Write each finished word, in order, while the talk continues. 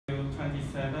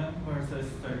27, verses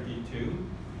 32.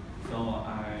 So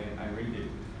I read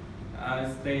it.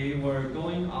 As they were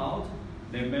going out,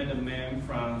 they met a man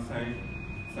from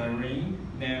Cyrene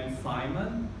named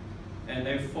Simon, and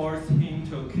they forced him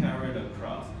to carry the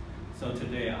cross. So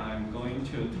today I'm going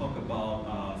to talk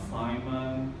about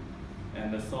Simon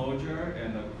and the soldier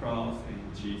and the cross in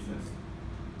Jesus.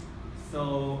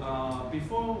 So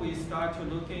before we start to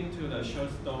look into the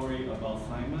short story about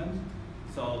Simon,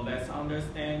 so let's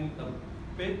understand a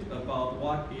bit about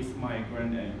what is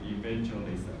migrant and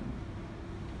evangelism.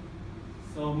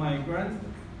 So migrant,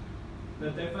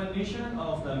 the definition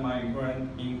of the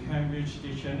migrant in Cambridge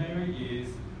Dictionary is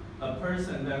a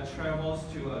person that travels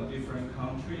to a different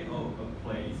country or a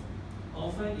place,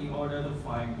 often in order to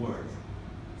find work.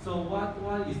 So what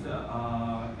is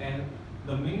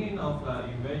the meaning of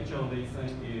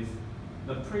evangelism is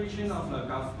the preaching of the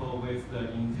gospel with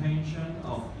the intention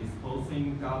of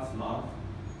exposing God's love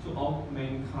to all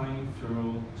mankind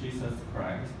through Jesus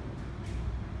Christ.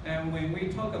 And when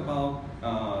we talk about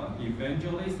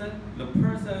evangelism, the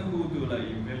person who do the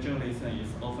evangelism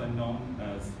is often known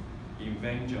as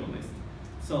evangelist.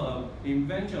 So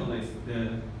evangelist,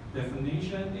 the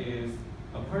definition is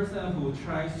a person who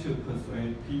tries to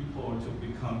persuade people to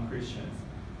become Christians,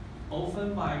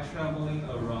 often by traveling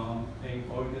around and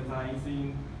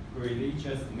organizing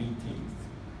religious meetings.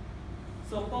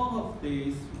 So both of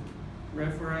these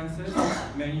references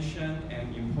mention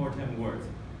an important word,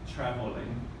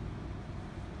 traveling.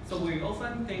 So we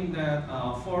often think that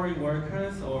foreign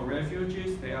workers or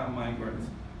refugees, they are migrants.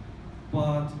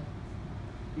 But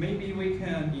maybe we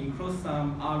can include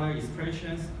some other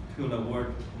expressions to the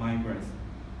word migrants.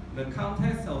 The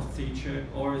context of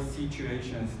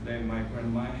situations that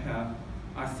migrants might have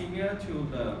are similar to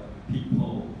the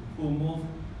people who move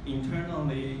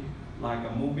internally,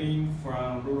 like moving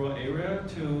from rural area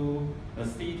to a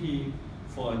city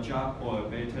for a job or a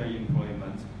better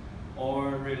employment,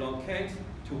 or relocate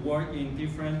to work in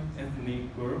different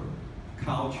ethnic groups,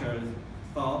 cultures,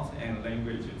 thoughts, and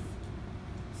languages.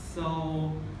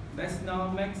 So let's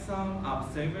now make some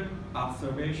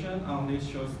observation on this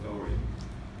short story.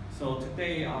 So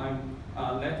today I'm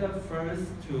led first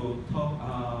to talk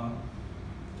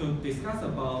to discuss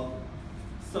about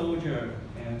soldier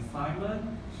and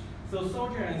Simon. So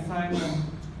soldier and Simon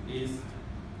is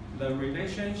the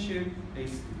relationship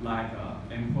is like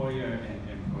employer and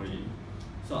employee.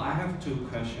 So I have two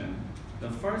questions. The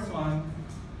first one,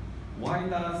 why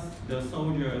does the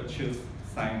soldier choose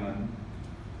Simon?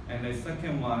 And the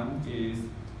second one is,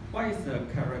 what is the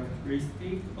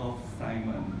characteristic of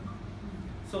Simon?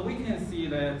 So we can see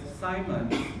that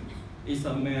Simon is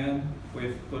a man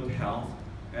with good health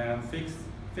and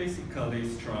physically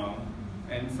strong.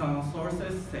 And some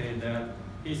sources say that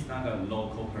he's not a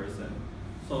local person.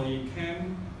 So he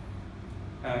came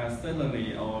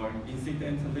suddenly or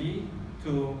incidentally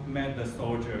to meet the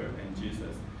soldier and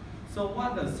Jesus. So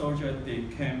what the soldier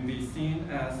did can be seen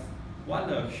as what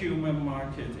the human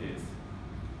market is.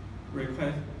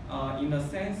 In the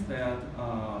sense that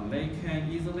they can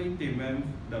easily demand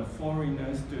the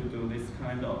foreigners to do this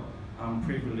kind of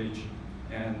unprivileged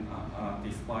and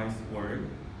despised work.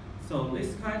 So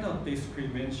this kind of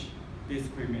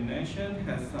discrimination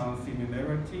has some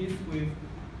similarities with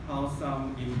how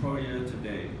some employers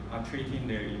today are treating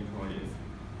their employees.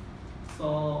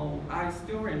 So I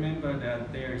still remember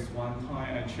that there is one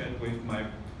time I chatted with my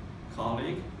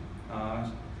colleague.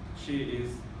 She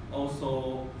is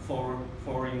also for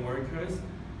foreign workers,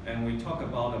 and we talk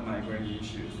about the migrant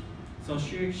issues. So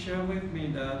she shared with me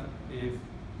that if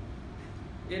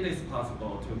it is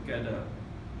possible to get a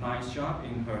nice job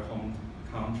in her home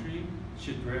country,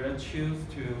 she'd rather choose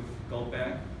to go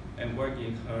back and work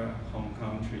in her home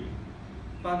country.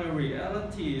 But the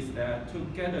reality is that to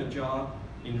get a job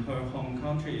in her home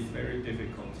country is very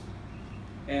difficult.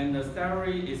 And the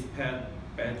salary is paid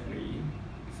badly.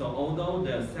 So although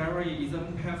the salary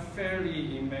isn't paid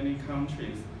fairly in many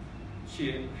countries,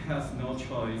 she has no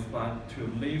choice but to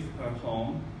leave her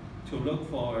home to look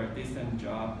for a decent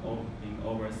job in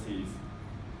overseas.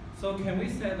 So can we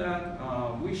say that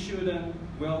we shouldn't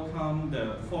welcome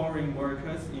the foreign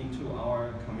workers into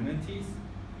our communities?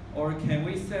 Or can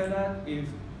we say that if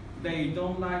they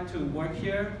don't like to work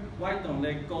here, why don't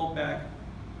they go back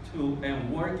to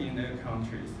and work in their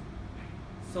countries?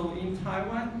 So in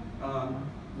Taiwan,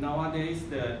 nowadays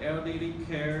the elderly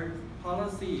care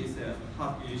policy is a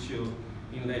hot issue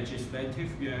in legislative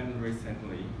yuan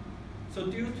recently. So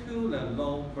due to the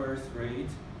low birth rate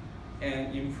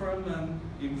and improvement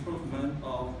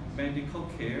of medical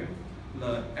care,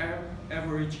 the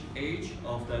average age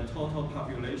of the total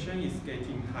population is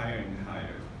getting higher and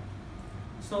higher.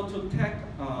 So to take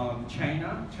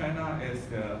China, China is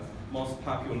the most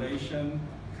population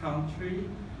country.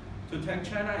 To take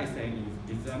China as an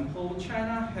example,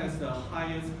 China has the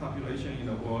highest population in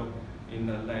the world in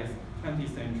the late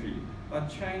 20th century. But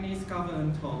Chinese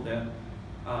government told that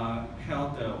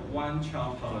held the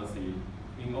one-child policy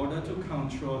in order to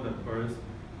control the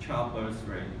child birth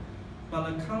rate.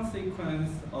 But the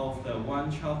consequence of the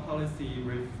one-child policy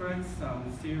reflects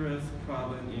some serious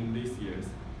problem in these years.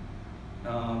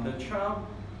 The child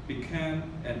became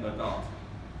an adult,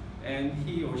 and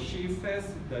he or she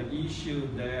faced the issue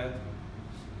that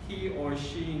he or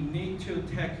she need to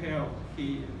take care of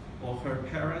he or her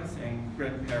parents and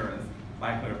grandparents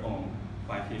by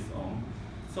his own.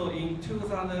 So in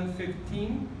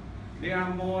 2015, there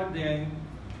are more than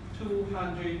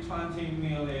 220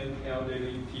 million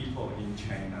elderly people in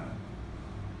China.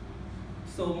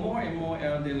 So more and more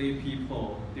elderly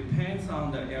people depends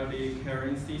on the elderly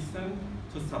caring system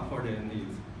to support their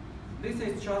needs. This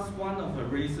is just one of the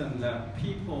reasons that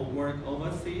people work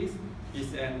overseas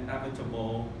is an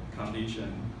inevitable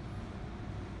condition.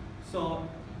 So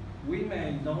we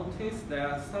may notice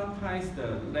that sometimes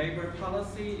the labor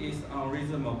policy is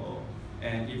unreasonable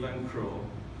and even cruel.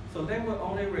 So they will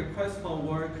only request for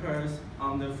workers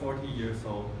under 40 years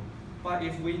old. But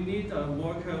if we need a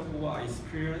worker who are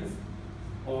experienced,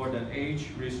 or the age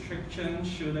restriction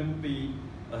shouldn't be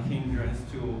a hindrance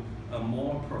to a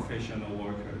more professional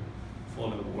worker for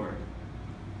the work.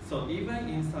 So even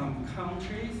in some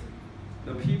countries,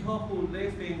 the people who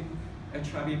live in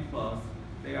HIV+,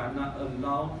 they are not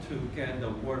allowed to get the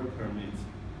work permit.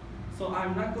 So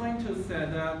I'm not going to say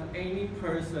that any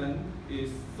person is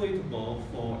suitable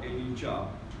for any job,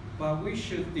 but we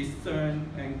should discern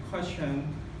and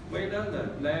question whether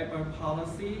the labor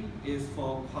policy is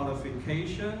for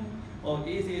qualification or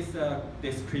is it a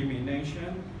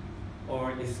discrimination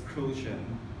or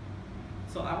exclusion.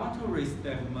 So I want to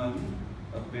restatement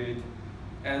a bit.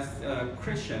 As a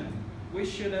Christian, we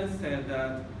shouldn't say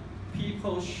that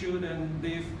people shouldn't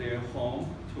leave their home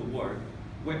to work.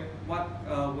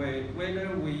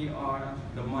 Whether we are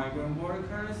the migrant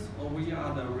workers or we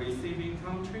are the receiving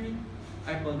country,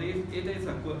 I believe it is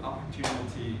a good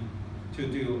opportunity to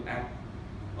do act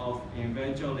of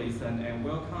evangelism and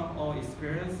welcome all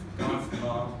experience God's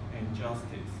love and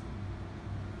justice.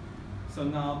 So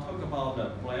now talk about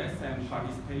the bless and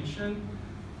participation.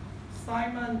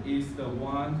 Simon is the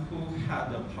one who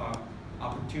had the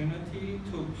opportunity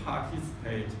to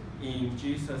participate in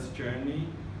Jesus' journey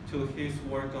to his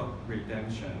work of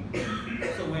redemption.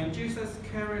 So when Jesus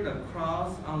carried the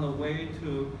cross on the way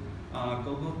to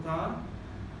Golgotha,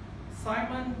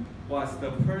 Simon was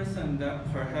the person that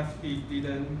perhaps he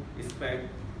didn't expect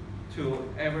to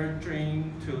ever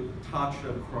dream to touch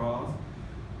the cross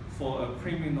for a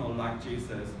criminal like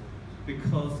Jesus,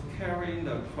 because carrying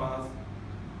the cross,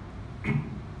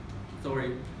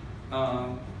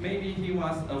 maybe he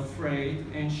was afraid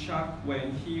and shocked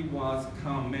when he was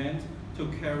commanded to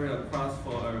carry a cross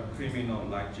for a criminal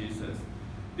like Jesus,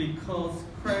 because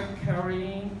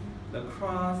carrying the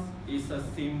cross is a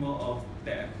symbol of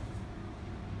death.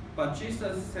 But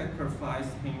Jesus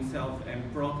sacrificed himself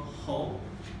and brought hope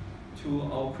to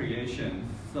all creation.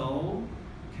 So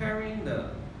carrying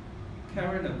the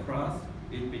cross,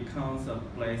 it becomes a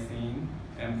blessing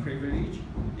and privilege,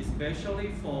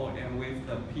 especially for and with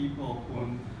the people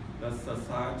whom the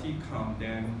society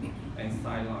condemned and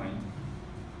sidelined.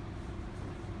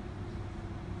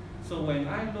 So when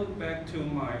I look back to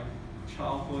my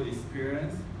childhood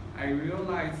experience, I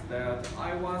realized that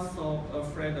I was so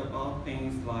afraid about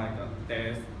things like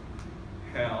death,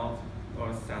 health,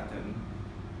 or Satan.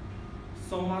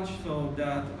 So much so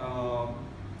that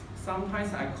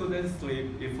sometimes I couldn't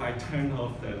sleep if I turned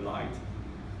off the light.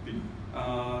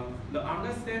 The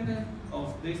understanding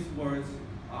of these words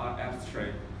are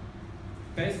abstract,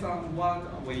 based on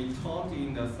what we taught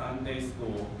in the Sunday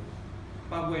school.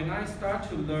 But when I start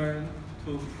to learn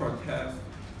to protest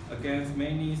against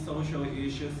many social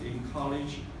issues in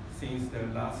college since the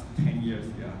last 10 years,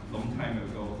 long time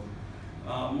ago,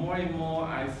 more and more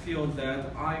I feel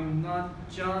that I'm not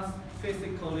just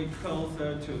physically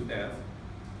closer to death,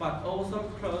 but also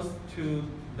close to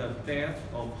the death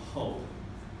of hope.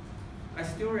 I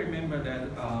still remember that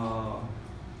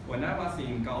when I was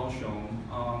in Kaohsiung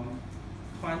on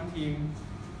 20th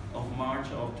of March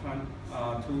of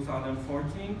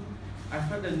 2014, I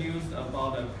heard the news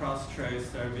about the cross-trade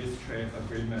service trade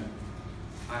agreement.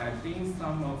 I think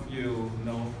some of you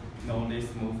know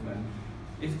this movement.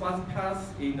 It was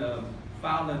passed in a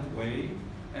violent way,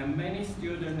 and many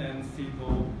students and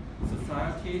civil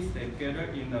societies, they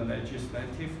gathered in the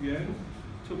legislative yuan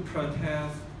to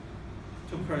protest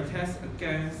to protest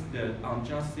against the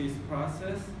injustice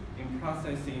process in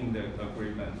processing the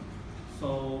agreement.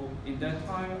 So in that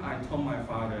time, I told my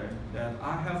father that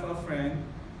I have a friend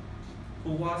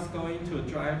who was going to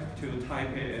drive to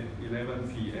Taipei at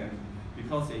 11 p.m.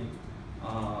 because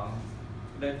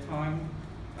that time,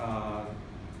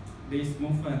 this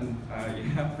movement, it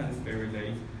happens very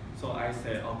late. So I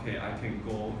said, okay, I can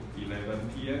go 11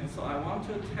 p.m. So I want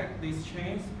to take this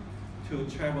chance to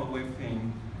travel with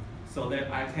him so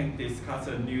that I can discuss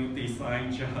a new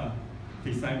design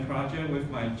project with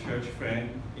my church friend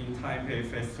in Taipei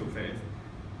face to face.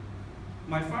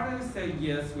 My father said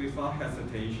yes without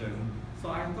hesitation. So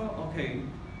I thought, okay,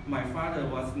 my father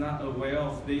was not aware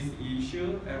of this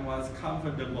issue and was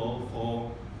comfortable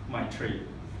for my trip.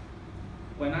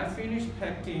 When I finished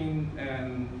packing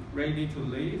and ready to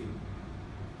leave,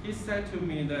 he said to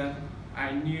me that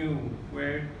I knew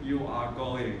where you are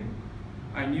going.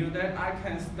 I knew that I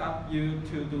can stop you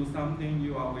to do something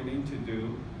you are willing to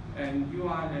do, and you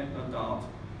are an adult.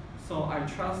 So I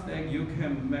trust that you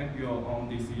can make your own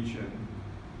decision.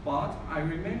 But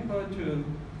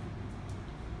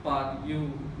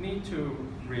you need to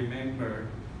remember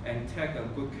and take a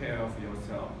good care of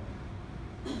yourself.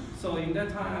 So in that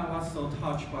time, I was so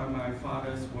touched by my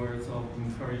father's words of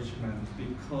encouragement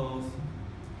because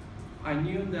I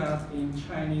knew that in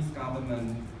Chinese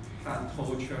government had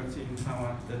tortured in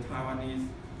Taiwan, the Taiwanese,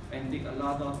 and did a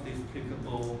lot of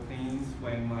despicable things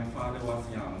when my father was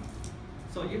young.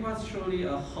 So it was truly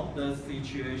a hopeless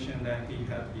situation that he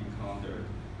had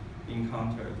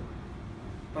encountered.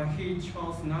 But he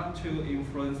chose not to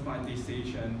influence my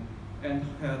decision and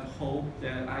had hope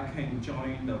that I can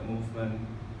join the movement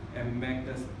and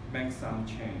make some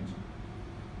change.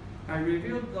 I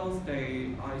reviewed those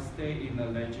days I stayed in the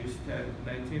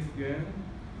legislative yuan.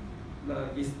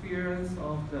 The experience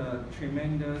of the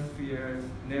tremendous fears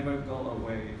never go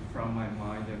away from my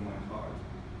mind and my heart.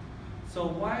 So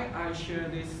why I share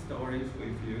these stories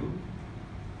with you?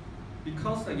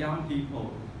 Because the young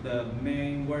people, the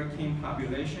main working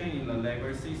population in the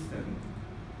labor system,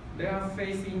 they are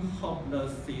facing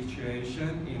hopeless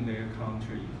situation in their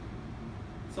country.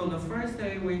 So the first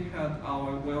day we had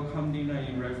our welcome dinner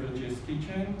in Refugees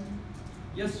Kitchen.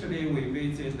 Yesterday we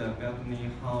visited the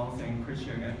Bethany House and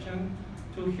Christian Action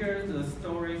to hear the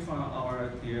story from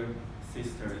our dear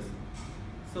sisters.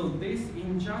 So this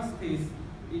injustice,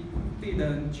 it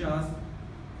didn't just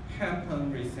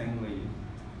happen recently.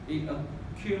 It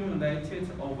accumulated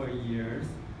over years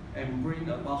and bring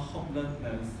about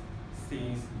hopelessness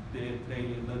since the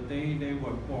day they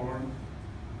were born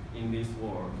in this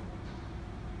world.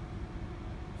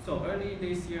 So early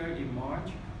this year in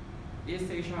March,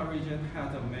 East Asia region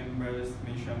had a members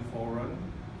mission forum.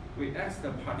 We asked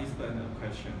the participants a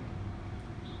question.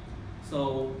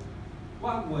 So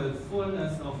what would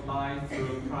fullness of life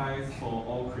through Christ for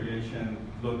all creation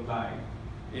look like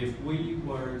if we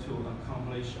were to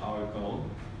accomplish our goal?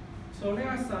 So there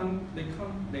are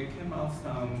they came out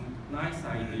some nice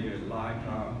ideas like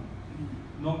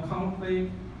no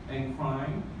conflict and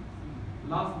crime,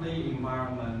 lovely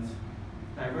environment,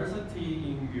 diversity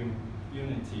in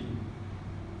unity.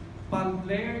 But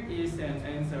there is an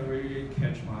answer really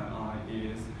catch my eye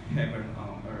is heaven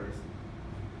on earth.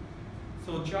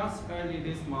 So just early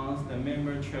this month, the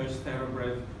member churches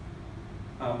celebrate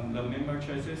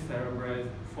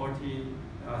 40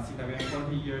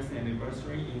 years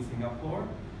anniversary in Singapore.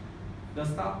 The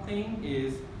sub-theme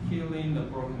is healing the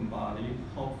broken body,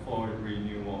 hope for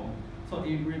renewal. So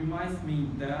it reminds me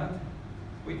that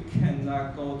we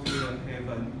cannot go to the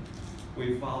heaven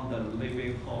without the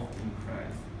living hope in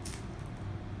Christ.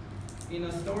 In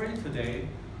the story today,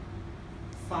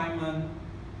 Simon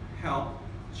helped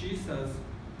Jesus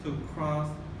to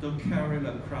carry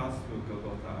the cross to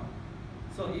Golgotha.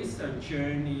 So it's a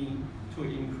journey to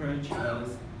encourage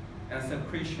us as a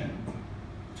Christian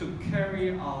to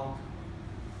carry our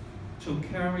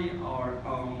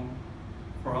own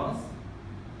cross,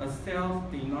 a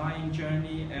self-denying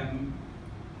journey,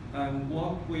 and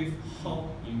walk with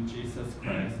hope in Jesus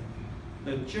Christ.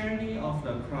 The journey of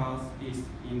the cross is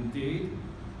indeed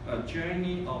a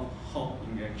journey of hope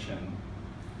in action.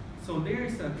 So there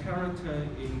is a character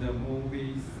in the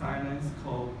movie Silence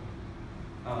called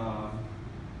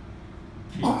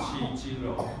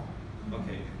Kichijiro.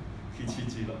 Okay,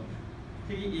 Kichijiro.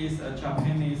 He is a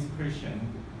Japanese Christian.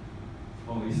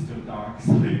 Oh, it's too dark,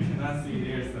 so you cannot see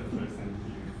there's a person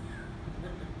here.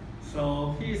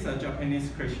 So he is a Japanese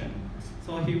Christian.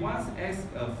 So he once asked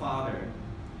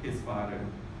his father,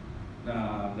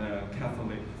 the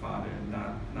Catholic father,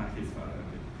 not his father.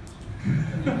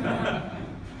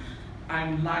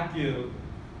 I'm like you.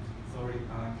 Sorry,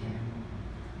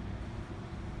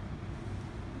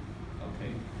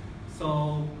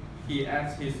 So he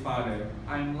asked his father,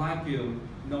 I'm like you,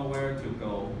 nowhere to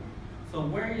go. So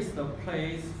where is the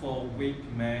place for weak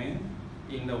men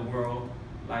in the world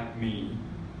like me?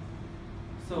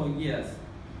 So yes,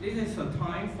 this is a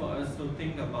time for us to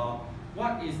think about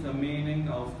what is the meaning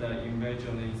of the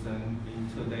evangelism in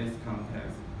today's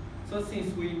context. So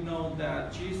since we know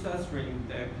that Jesus'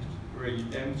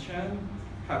 redemption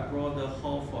has brought the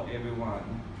hope for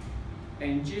everyone,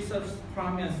 and Jesus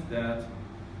promised that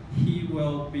he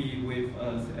will be with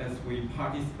us as we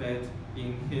participate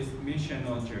in his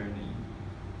missional journey.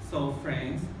 So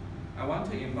friends, I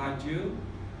want to invite you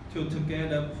to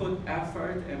together put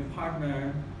effort and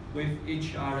partner with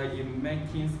each other in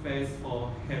making space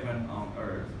for heaven on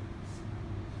earth.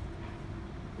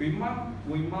 We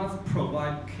must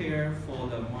provide care for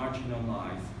the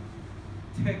marginalized,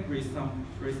 take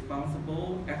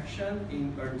responsible action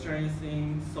in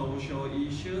addressing social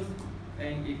issues,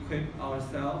 and equip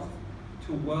ourselves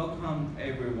to welcome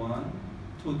everyone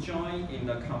to join in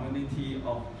the community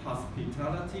of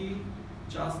hospitality,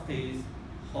 justice,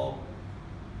 hope,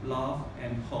 love,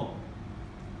 and hope.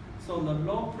 So the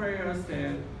Lord's Prayer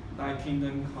said, Thy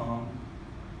kingdom come,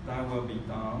 Thy will be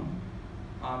done,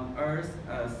 on earth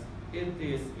as it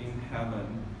is in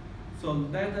heaven. So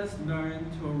let us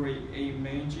learn to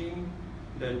reimagine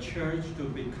the church to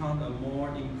become a more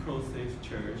inclusive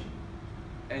church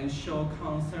and show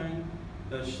concern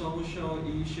the social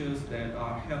issues that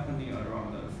are happening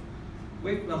around us,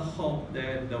 with the hope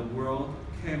that the world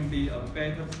can be a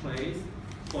better place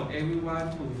for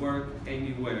everyone to work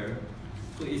anywhere,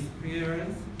 to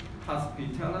experience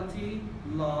hospitality,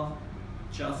 love,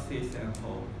 justice, and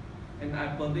hope. And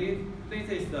I believe this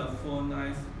is the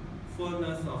fullness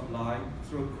of life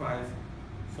through Christ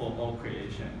for all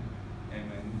creation.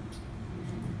 Amen.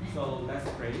 So let's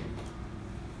pray.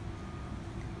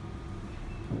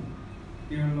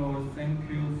 Dear Lord, thank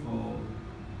you for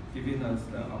giving us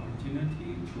the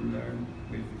opportunity to learn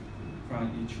from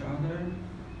each other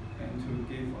and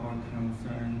to give our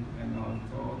concern and our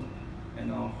thought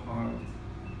and our heart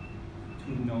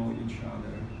to know each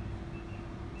other.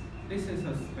 This is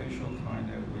a special time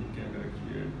that we gather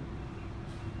here,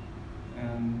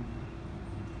 and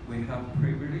we have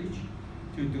privilege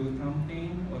to do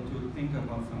something or to think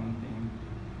about something.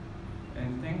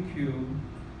 And thank you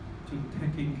to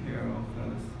taking care of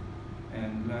us,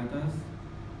 and let us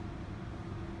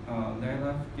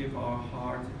give our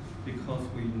heart, because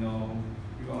we know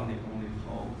you are the only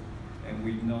hope, and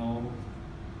we know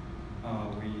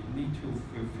we need to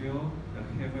fulfill the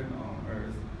heaven on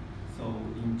earth. So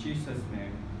in Jesus'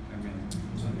 name, amen.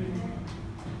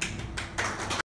 Amen.